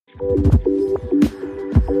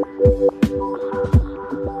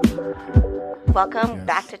Welcome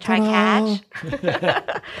back to Try Catch.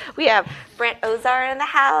 We have Brent Ozar in the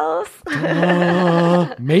house.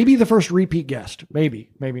 Maybe the first repeat guest.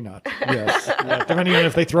 Maybe not. Yes. Yeah, depending on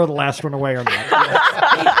if they throw the last one away or not.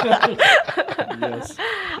 Yes.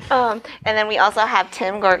 And then we also have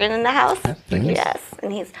Tim Gorgon in the house. Yes.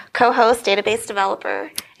 And he's co-host, database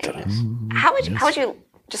developer. How would you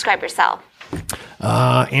describe yourself?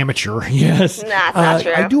 Amateur, yes. That's not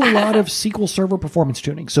true. I do a lot of SQL Server performance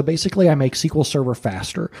tuning. So basically, I make SQL Server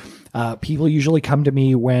faster. People usually come to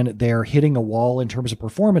me when they're hitting a wall in terms of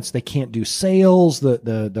performance. They can't do sales.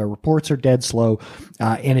 The reports are dead slow.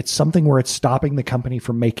 And it's something where it's stopping the company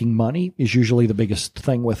from making money is usually the biggest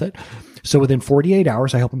thing with it. So within 48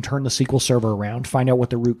 hours, I help them turn the SQL Server around, find out what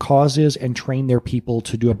the root cause is, and train their people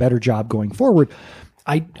to do a better job going forward.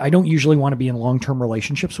 I don't usually want to be in long-term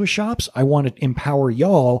relationships with shops. I want to empower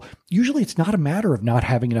y'all. Usually it's not a matter of not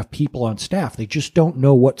having enough people on staff. They just don't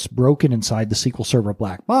know what's broken inside the SQL Server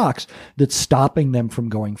black box that's stopping them from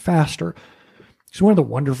going faster. So one of the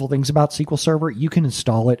wonderful things about SQL Server, you can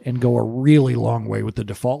install it and go a really long way with the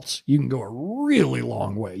defaults. You can go a really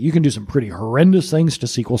long way. You can do some pretty horrendous things to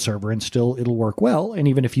SQL Server and still it'll work well. And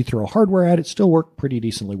even if you throw hardware at it, still work pretty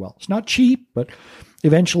decently well. It's not cheap, but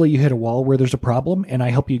eventually you hit a wall where there's a problem and I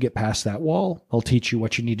help you get past that wall. I'll teach you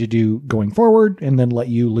what you need to do going forward and then let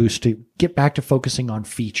you loose to get back to focusing on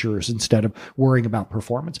features instead of worrying about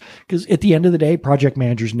performance. Because at the end of the day, project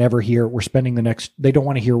managers never hear they don't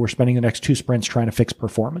want to hear we're spending the next 2 sprints trying to fix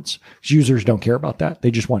performance. Users don't care about that. They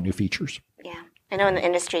just want new features. Yeah. I know in the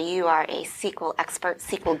industry you are a SQL expert,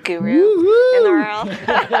 SQL guru in the world.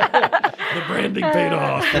 The branding paid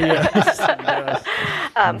off. Yes.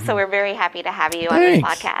 So we're very happy to have you on this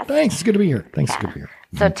podcast. Thanks. It's good to be here. It's good to be here.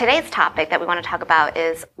 So today's topic that we want to talk about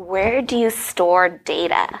is where do you store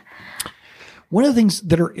data? One of the things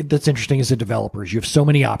that's interesting as a developer is you have so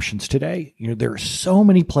many options today. There are so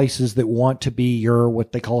many places that want to be your,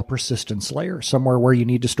 what they call a persistence layer, somewhere where you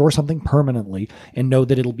need to store something permanently and know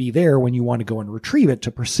that it'll be there when you want to go and retrieve it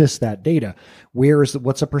to persist that data.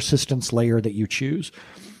 What's a persistence layer that you choose?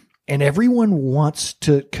 And everyone wants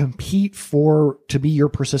to compete to be your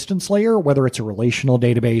persistence layer, whether it's a relational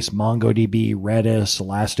database, MongoDB, Redis,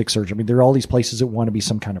 Elasticsearch. There are all these places that want to be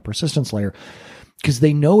some kind of persistence layer. Because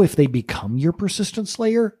they know if they become your persistence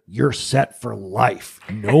layer, you're set for life.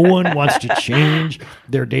 No one wants to change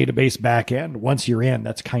their database backend. Once you're in,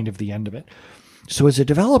 that's kind of the end of it. So as a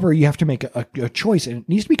developer, you have to make a choice, and it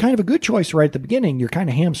needs to be kind of a good choice right at the beginning. You're kind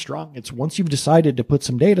of hamstrung. It's once you've decided to put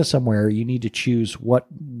some data somewhere, you need to choose what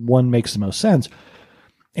one makes the most sense.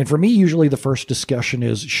 And for me, usually the first discussion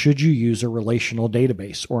is, should you use a relational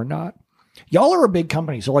database or not? Y'all are a big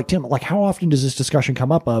company. So Tim, how often does this discussion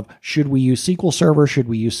come up of, should we use SQL Server? Should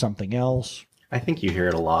we use something else? I think you hear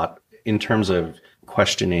it a lot in terms of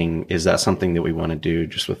questioning, is that something that we want to do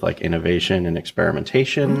just with innovation and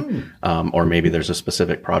experimentation? Or maybe there's a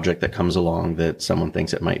specific project that comes along that someone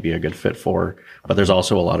thinks it might be a good fit for. But there's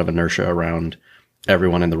also a lot of inertia around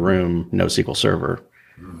everyone in the room knows SQL Server.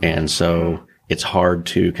 And so it's hard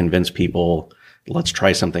to convince people, let's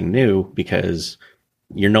try something new, because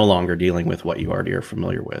you're no longer dealing with what you already are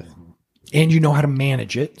familiar with. And you know how to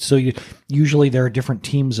manage it. So usually there are different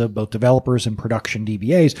teams of both developers and production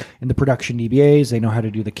DBAs. And the production DBAs, they know how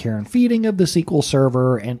to do the care and feeding of the SQL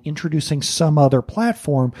Server, and introducing some other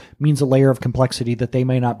platform means a layer of complexity that they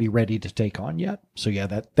may not be ready to take on yet. So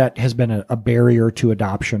yeah, that has been a barrier to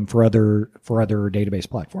adoption for other database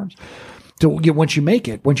platforms. So once you make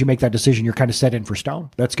that decision, you're kind of set in for stone.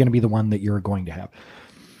 That's going to be the one that you're going to have.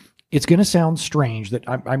 It's going to sound strange that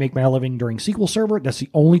I make my living doing SQL Server. That's the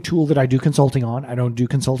only tool that I do consulting on. I don't do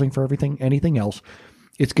consulting for anything else.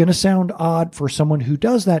 It's going to sound odd for someone who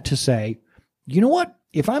does that to say, you know what?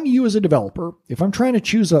 If I'm you as a developer, if I'm trying to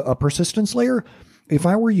choose a persistence layer, if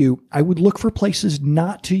I were you, I would look for places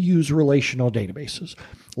not to use relational databases.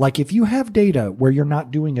 Like if you have data where you're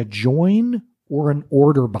not doing a join or an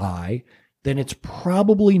order by, then it's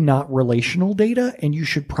probably not relational data, and you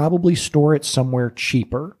should probably store it somewhere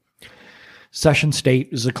cheaper. Session state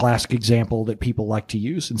is a classic example that people like to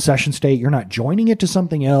use. In session state, you're not joining it to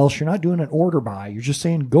something else. You're not doing an order by. You're just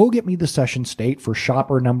saying, go get me the session state for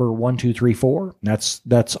shopper number 1234.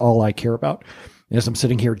 That's all I care about. As I'm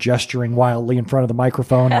sitting here gesturing wildly in front of the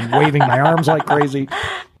microphone, I'm waving my arms like crazy.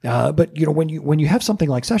 But when you have something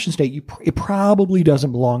like session state, it probably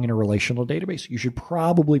doesn't belong in a relational database. You should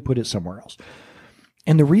probably put it somewhere else.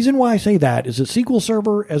 And the reason why I say that is that SQL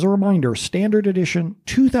Server, as a reminder, standard edition,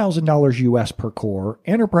 $2,000 US per core,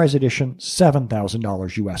 enterprise edition,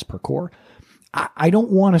 $7,000 US per core. I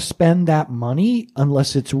don't want to spend that money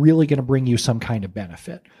unless it's really going to bring you some kind of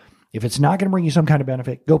benefit. If it's not going to bring you some kind of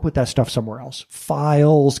benefit, go put that stuff somewhere else.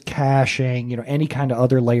 Files, caching, any kind of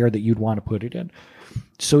other layer that you'd want to put it in.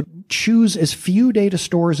 So choose as few data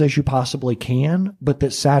stores as you possibly can, but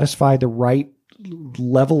that satisfy the right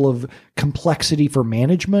level of complexity for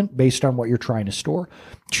management based on what you're trying to store.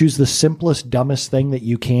 Choose the simplest, dumbest thing that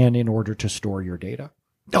you can in order to store your data.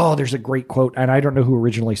 Oh, there's a great quote, and I don't know who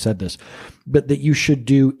originally said this, but that you should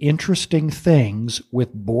do interesting things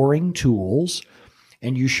with boring tools,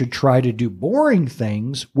 and you should try to do boring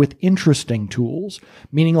things with interesting tools,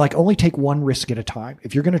 meaning like only take one risk at a time.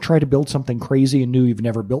 If you're going to try to build something crazy and new you've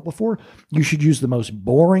never built before, you should use the most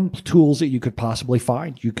boring tools that you could possibly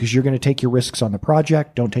find, because you're going to take your risks on the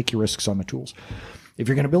project. Don't take your risks on the tools. If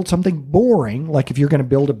you're going to build something boring, like if you're going to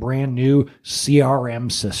build a brand new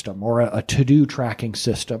CRM system or a to-do tracking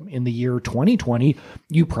system in the year 2020,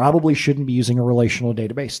 you probably shouldn't be using a relational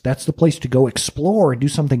database. That's the place to go explore and do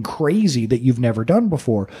something crazy that you've never done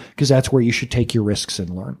before, because that's where you should take your risks and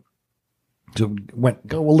learn. So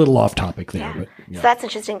go a little off topic there. Yeah. But, yeah. So that's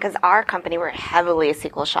interesting, because our company, we're heavily a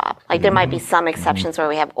SQL shop. Like there might be some exceptions where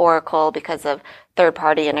we have Oracle because of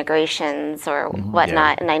third-party integrations or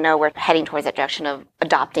whatnot. And I know we're heading towards that direction of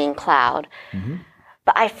adopting cloud.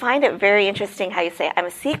 But I find it very interesting how you say, I'm a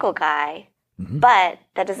SQL guy, but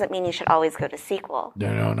that doesn't mean you should always go to SQL.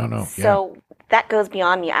 No. So that goes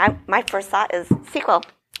beyond me. My first thought is SQL.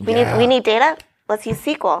 We need data. Let's use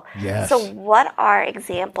SQL. Yes. So what are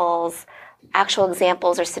actual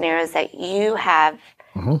examples or scenarios that you have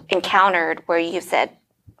encountered where you've said,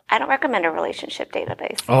 I don't recommend a relationship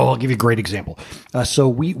database? Oh, I'll give you a great example. So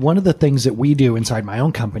one of the things that we do inside my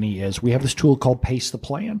own company is we have this tool called Pace the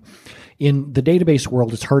Plan. In the database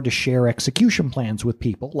world, it's hard to share execution plans with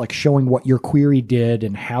people, like showing what your query did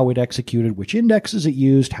and how it executed, which indexes it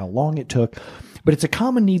used, how long it took. But it's a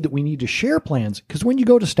common need that we need to share plans, because when you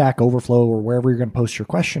go to Stack Overflow or wherever you're going to post your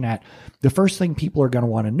question at, the first thing people are going to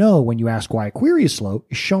want to know when you ask why a query is slow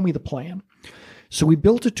is show me the plan. So we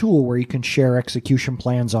built a tool where you can share execution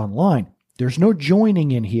plans online. There's no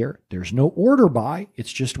joining in here. There's no order by.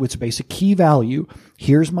 It's just its basic key value.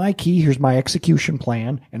 Here's my key. Here's my execution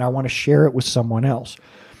plan, and I want to share it with someone else.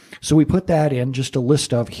 So we put that in, just a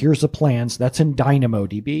list of here's the plans. That's in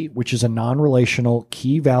DynamoDB, which is a non-relational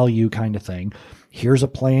key value kind of thing. Here's a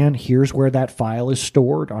plan. Here's where that file is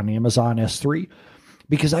stored on Amazon S3.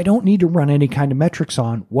 Because I don't need to run any kind of metrics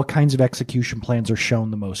on what kinds of execution plans are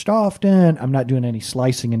shown the most often. I'm not doing any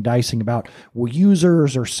slicing and dicing about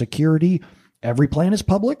users or security. Every plan is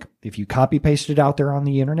public. If you copy paste it out there on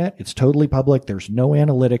the internet, it's totally public. There's no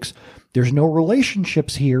analytics. There's no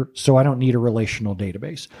relationships here, so I don't need a relational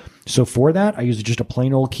database. So for that, I use just a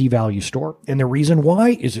plain old key value store. And the reason why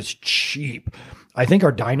is it's cheap. I think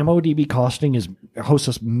our DynamoDB costing hosts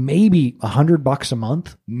us maybe $100 a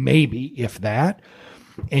month, maybe if that.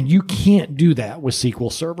 And you can't do that with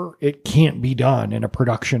SQL Server. It can't be done in a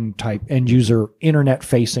production type end user internet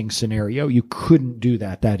facing scenario. You couldn't do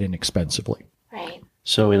that inexpensively. Right.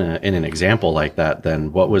 So in an example like that,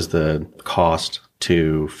 then what was the cost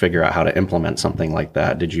to figure out how to implement something like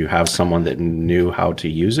that? Did you have someone that knew how to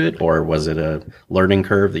use it, or was it a learning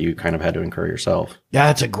curve that you kind of had to incur yourself? Yeah,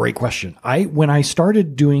 that's a great question. When I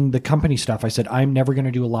started doing the company stuff, I said, I'm never going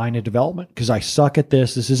to do a line of development because I suck at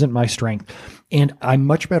this. This isn't my strength. And I'm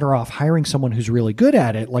much better off hiring someone who's really good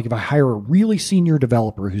at it. Like if I hire a really senior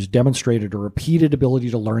developer who's demonstrated a repeated ability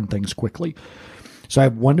to learn things quickly. So I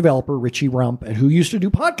have one developer, Richie Rump, who used to do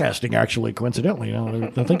podcasting, actually, coincidentally,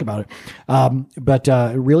 to think about it. But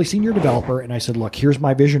a really senior developer. And I said, look, here's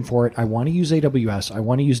my vision for it. I want to use AWS. I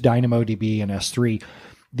want to use DynamoDB and S3.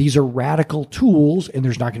 These are radical tools, and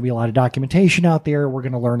there's not going to be a lot of documentation out there. We're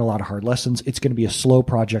going to learn a lot of hard lessons. It's going to be a slow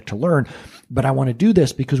project to learn. But I want to do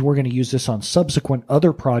this because we're going to use this on subsequent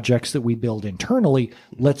other projects that we build internally.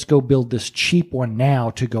 Let's go build this cheap one now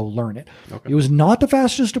to go learn it. Okay. It was not the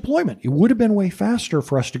fastest deployment. It would have been way faster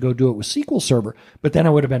for us to go do it with SQL Server, but then I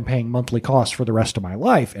would have been paying monthly costs for the rest of my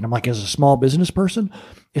life. And I'm like, as a small business person,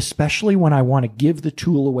 especially when I want to give the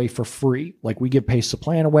tool away for free, like we give Pace the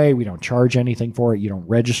Plan away, we don't charge anything for it, you don't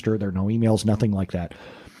register, there are no emails, nothing like that.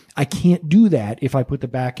 I can't do that if I put the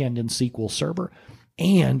back end in SQL Server.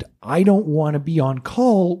 And I don't want to be on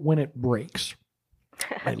call when it breaks.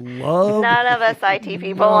 I love None of us IT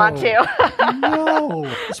people want to. No,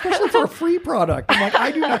 especially for a free product. I'm like,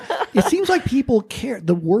 I do not. It seems like people care.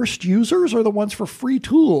 The worst users are the ones for free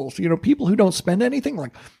tools. People who don't spend anything,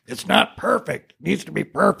 like, it's not perfect. It needs to be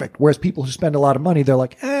perfect. Whereas people who spend a lot of money, they're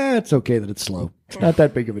like, it's okay that it's slow. It's not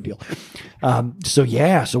that big of a deal. So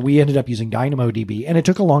we ended up using DynamoDB, and it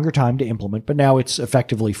took a longer time to implement, but now it's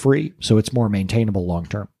effectively free, so it's more maintainable long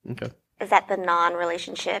term. Okay. Is that the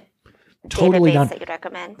non-relationship Totally database that you'd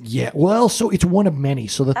recommend? Yeah, well, so it's one of many.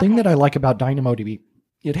 So the thing that I like about DynamoDB,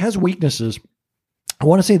 it has weaknesses. I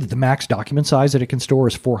want to say that the max document size that it can store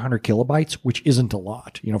is 400 kilobytes, which isn't a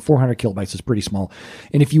lot. 400 kilobytes is pretty small.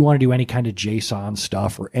 And if you want to do any kind of JSON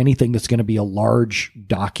stuff or anything that's going to be a large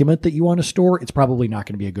document that you want to store, it's probably not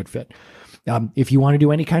going to be a good fit. If you want to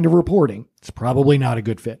do any kind of reporting, it's probably not a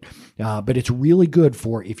good fit. But it's really good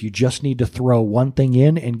for if you just need to throw one thing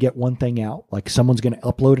in and get one thing out. Like someone's going to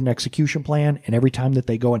upload an execution plan, and every time that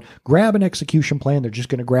they go and grab an execution plan, they're just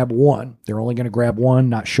going to grab one. They're only going to grab one,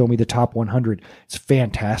 not show me the top 100. It's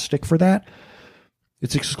fantastic for that.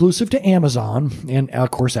 It's exclusive to Amazon, and of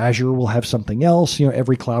course, Azure will have something else.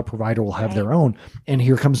 Every cloud provider will have their own. And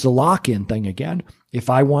here comes the lock-in thing again. If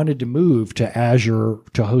I wanted to move to Azure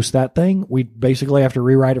to host that thing, we'd basically have to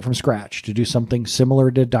rewrite it from scratch to do something similar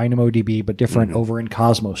to DynamoDB, but different over in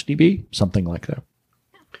Cosmos DB, something like that.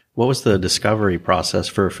 What was the discovery process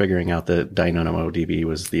for figuring out that DynamoDB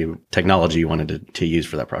was the technology you wanted to use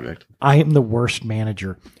for that project? I am the worst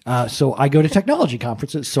manager. So I go to technology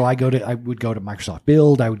conferences. So I would go to Microsoft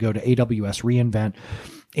Build. I would go to AWS reInvent.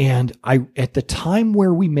 And at the time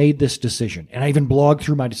where we made this decision, and I even blogged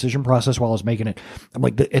through my decision process while I was making it, I'm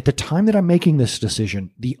like, at the time that I'm making this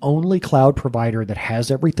decision, the only cloud provider that has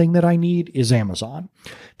everything that I need is Amazon.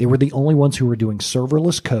 They were the only ones who were doing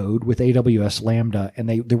serverless code with AWS Lambda, and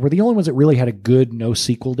they were the only ones that really had a good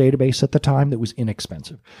NoSQL database at the time that was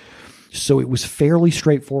inexpensive. So it was fairly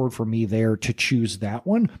straightforward for me there to choose that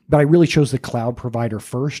one, but I really chose the cloud provider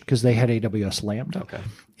first because they had AWS Lambda. Okay.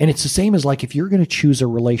 And it's the same as like if you're going to choose a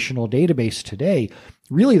relational database today,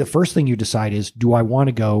 really the first thing you decide is, do I want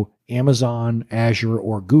to go Amazon, Azure,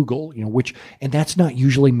 or Google? And that's not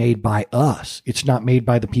usually made by us. It's not made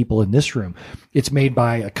by the people in this room. It's made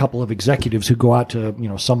by a couple of executives who go out to,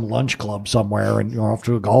 some lunch club somewhere and off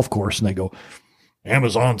to a golf course, and they go,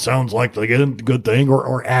 Amazon sounds like the good thing,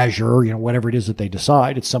 or Azure, whatever it is that they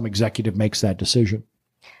decide. It's some executive makes that decision.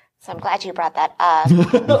 So I'm glad you brought that up.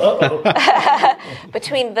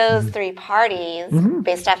 Between those three parties,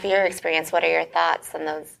 based off of your experience, what are your thoughts on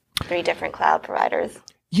those three different cloud providers?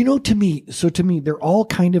 To me, they're all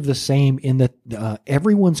kind of the same in that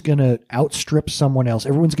everyone's going to outstrip someone else.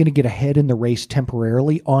 Everyone's going to get ahead in the race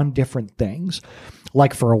temporarily on different things.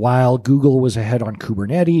 Like for a while, Google was ahead on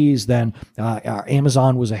Kubernetes. Then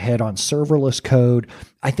Amazon was ahead on serverless code.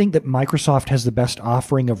 I think that Microsoft has the best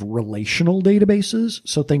offering of relational databases.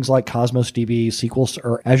 So things like Cosmos DB, SQL,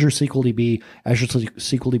 or Azure SQL DB, Azure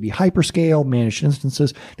SQL DB Hyperscale, managed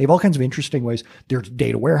instances. They have all kinds of interesting ways. There's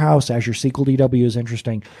data warehouse. Azure SQL DW is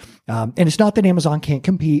interesting. And it's not that Amazon can't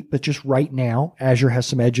compete, but just right now, Azure has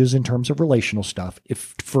some edges in terms of relational stuff.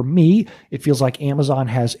 For me, it feels like Amazon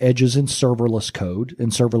has edges in serverless code,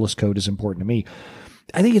 and serverless code is important to me.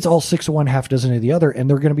 I think it's all 6 of one, half dozen of the other, and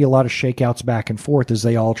there are going to be a lot of shakeouts back and forth as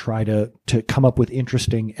they all try to come up with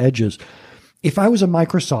interesting edges. If I was a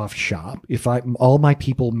Microsoft shop, all my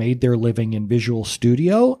people made their living in Visual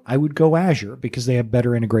Studio, I would go Azure because they have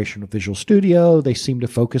better integration with Visual Studio. They seem to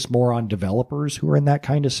focus more on developers who are in that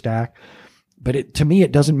kind of stack. But to me,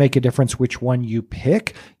 it doesn't make a difference which one you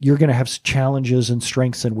pick. You're going to have challenges and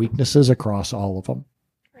strengths and weaknesses across all of them.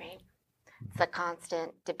 It's a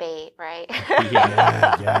constant debate, right?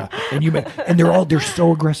 Yeah. And they're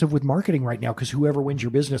so aggressive with marketing right now because whoever wins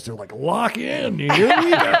your business, they're like, lock in, here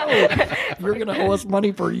we go. You're going to owe us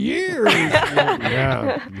money for years.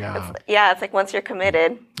 It's like once you're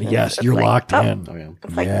committed. Yes, you're locked in. Oh, yeah.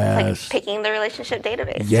 It's like picking the relationship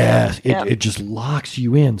database. Yes, it just locks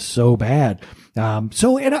you in so bad. I don't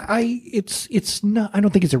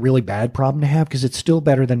think it's a really bad problem to have because it's still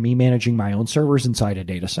better than me managing my own servers inside a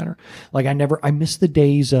data center. Like I miss the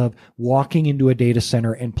days of walking into a data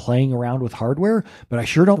center and playing around with hardware, but I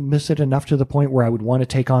sure don't miss it enough to the point where I would want to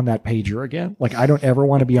take on that pager again. Like I don't ever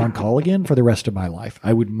want to be on call again for the rest of my life.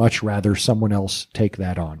 I would much rather someone else take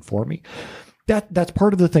that on for me. That's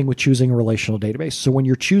part of the thing with choosing a relational database. So when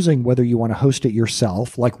you're choosing whether you want to host it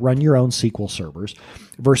yourself, like run your own SQL servers,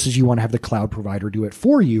 versus you want to have the cloud provider do it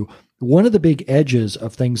for you, one of the big edges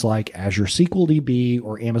of things like Azure SQL DB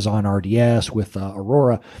or Amazon RDS with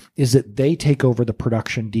Aurora is that they take over the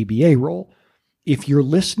production DBA role. If you're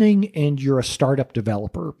listening and you're a startup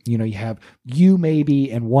developer, you have you maybe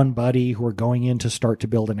and one buddy who are going in to start to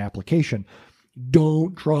build an application,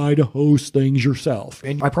 don't try to host things yourself.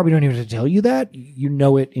 And I probably don't even have to tell you that. You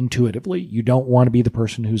know it intuitively. You don't want to be the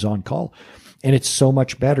person who's on call. And it's so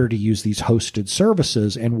much better to use these hosted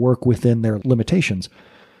services and work within their limitations.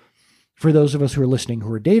 For those of us who are listening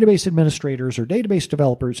who are database administrators or database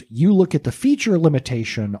developers, you look at the feature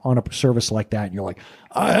limitation on a service like that and you're like,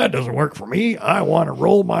 that doesn't work for me. I want to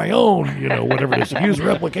roll my own, whatever it is, user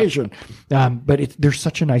replication. But there's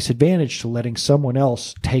such a nice advantage to letting someone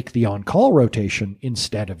else take the on-call rotation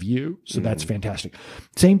instead of you. So that's fantastic.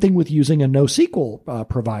 Same thing with using a NoSQL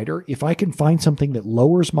provider. If I can find something that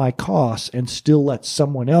lowers my costs and still lets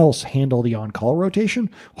someone else handle the on-call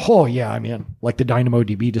rotation, oh yeah, I'm in. Like the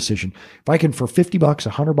DynamoDB decision. If I can, for $50,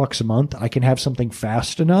 $100 a month, I can have something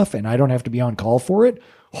fast enough and I don't have to be on call for it.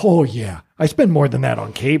 Oh yeah. I spend more than that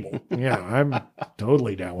on cable. Yeah, I'm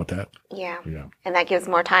totally down with that. Yeah. And that gives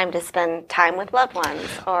more time to spend time with loved ones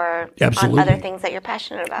or Absolutely. on other things that you're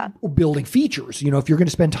passionate about. Or building features. If you're going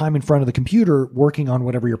to spend time in front of the computer working on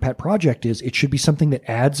whatever your pet project is, it should be something that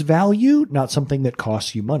adds value, not something that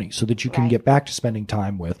costs you money, so that you can get back to spending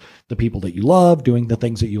time with the people that you love, doing the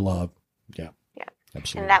things that you love. Yeah.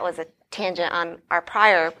 Absolutely. And that was a tangent on our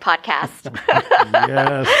prior podcast.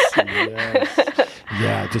 Yes.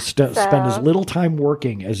 Yeah, just spend as little time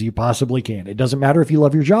working as you possibly can. It doesn't matter if you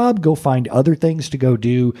love your job. Go find other things to go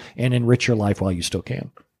do and enrich your life while you still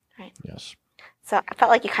can. Right. Yes. So I felt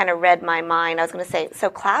like you kind of read my mind. I was going to say, so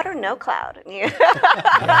cloud or no cloud? Yeah.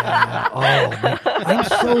 Oh, man.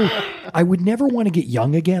 I would never want to get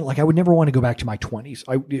young again. Like I would never want to go back to my 20s.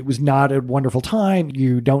 It was not a wonderful time.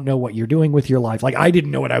 You don't know what you're doing with your life. Like I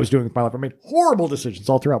didn't know what I was doing with my life. I made horrible decisions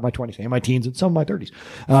all throughout my 20s and my teens and some of my 30s.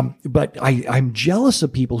 But I'm jealous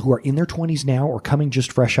of people who are in their 20s now or coming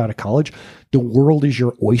just fresh out of college. The world is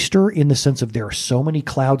your oyster in the sense of there are so many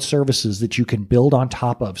cloud services that you can build on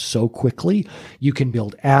top of so quickly. You can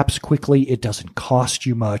build apps quickly. It doesn't cost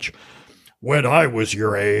you much. When I was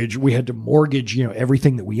your age, we had to mortgage,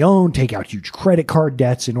 everything that we own, take out huge credit card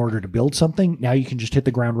debts in order to build something. Now you can just hit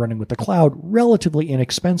the ground running with the cloud relatively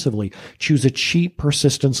inexpensively. Choose a cheap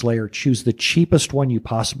persistence layer, choose the cheapest one you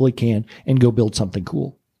possibly can, and go build something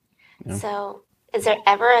cool. Yeah. So is there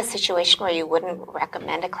ever a situation where you wouldn't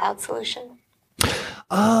recommend a cloud solution?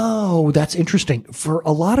 Oh, that's interesting. For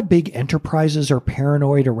a lot of big enterprises are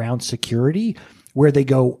paranoid around security, where they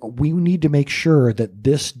go, we need to make sure that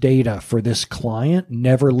this data for this client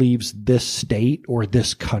never leaves this state or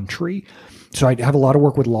this country. So I have a lot of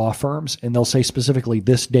work with law firms, and they'll say specifically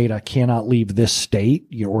this data cannot leave this state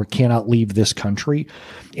or cannot leave this country.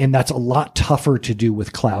 And that's a lot tougher to do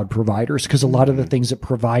with cloud providers because a lot of the things that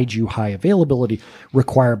provide you high availability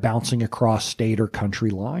require bouncing across state or country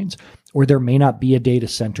lines. Or there may not be a data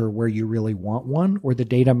center where you really want one, or the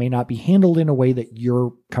data may not be handled in a way that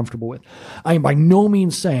you're comfortable with. I am by no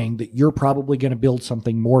means saying that you're probably going to build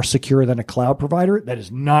something more secure than a cloud provider. That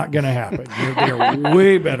is not going to happen. They are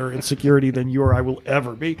way better in security than you or I will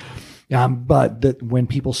ever be. But that when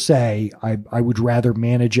people say, I would rather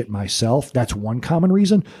manage it myself, that's one common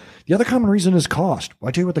reason. The other common reason is cost.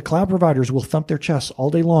 I tell you what, the cloud providers will thump their chests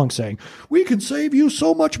all day long saying, we can save you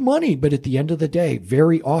so much money. But at the end of the day,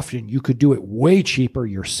 very often you could do it way cheaper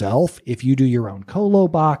yourself if you do your own colo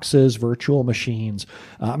boxes, virtual machines.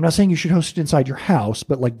 I'm not saying you should host it inside your house,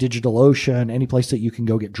 but like DigitalOcean, any place that you can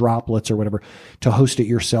go get droplets or whatever to host it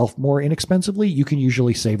yourself more inexpensively, you can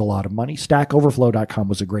usually save a lot of money. StackOverflow.com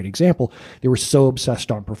was a great example. They were so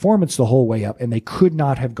obsessed on performance the whole way up, and they could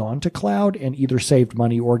not have gone to cloud and either saved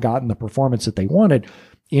money or gotten the performance that they wanted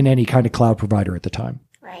in any kind of cloud provider at the time.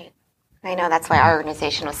 Right. I know that's why our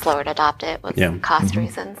organization was slower to adopt it with cost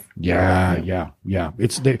reasons. Yeah.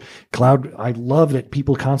 It's the cloud. I love that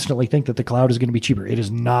people constantly think that the cloud is going to be cheaper. It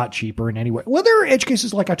is not cheaper in any way. Well, there are edge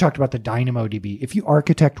cases like I talked about the DynamoDB. If you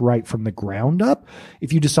architect right from the ground up,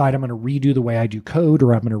 if you decide I'm going to redo the way I do code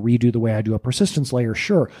or I'm going to redo the way I do a persistence layer,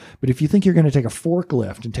 sure. But if you think you're going to take a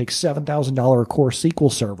forklift and take $7,000 a core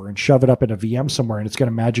SQL server and shove it up in a VM somewhere and it's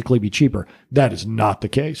going to magically be cheaper, that is not the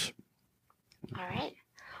case. All right.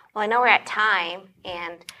 Well, I know we're at time,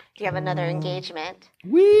 and you have another engagement.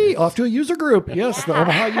 Off to a user group. Yes, the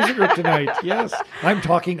Omaha user group tonight. Yes, I'm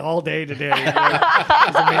talking all day today.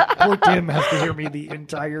 Poor Tim has to hear me the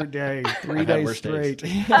entire day, 3 days straight.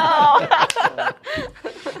 Oh.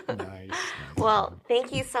 Nice. Well,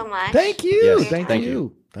 thank you so much. Thank you. Yes, thank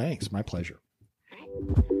you. Thanks. My pleasure. All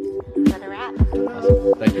right.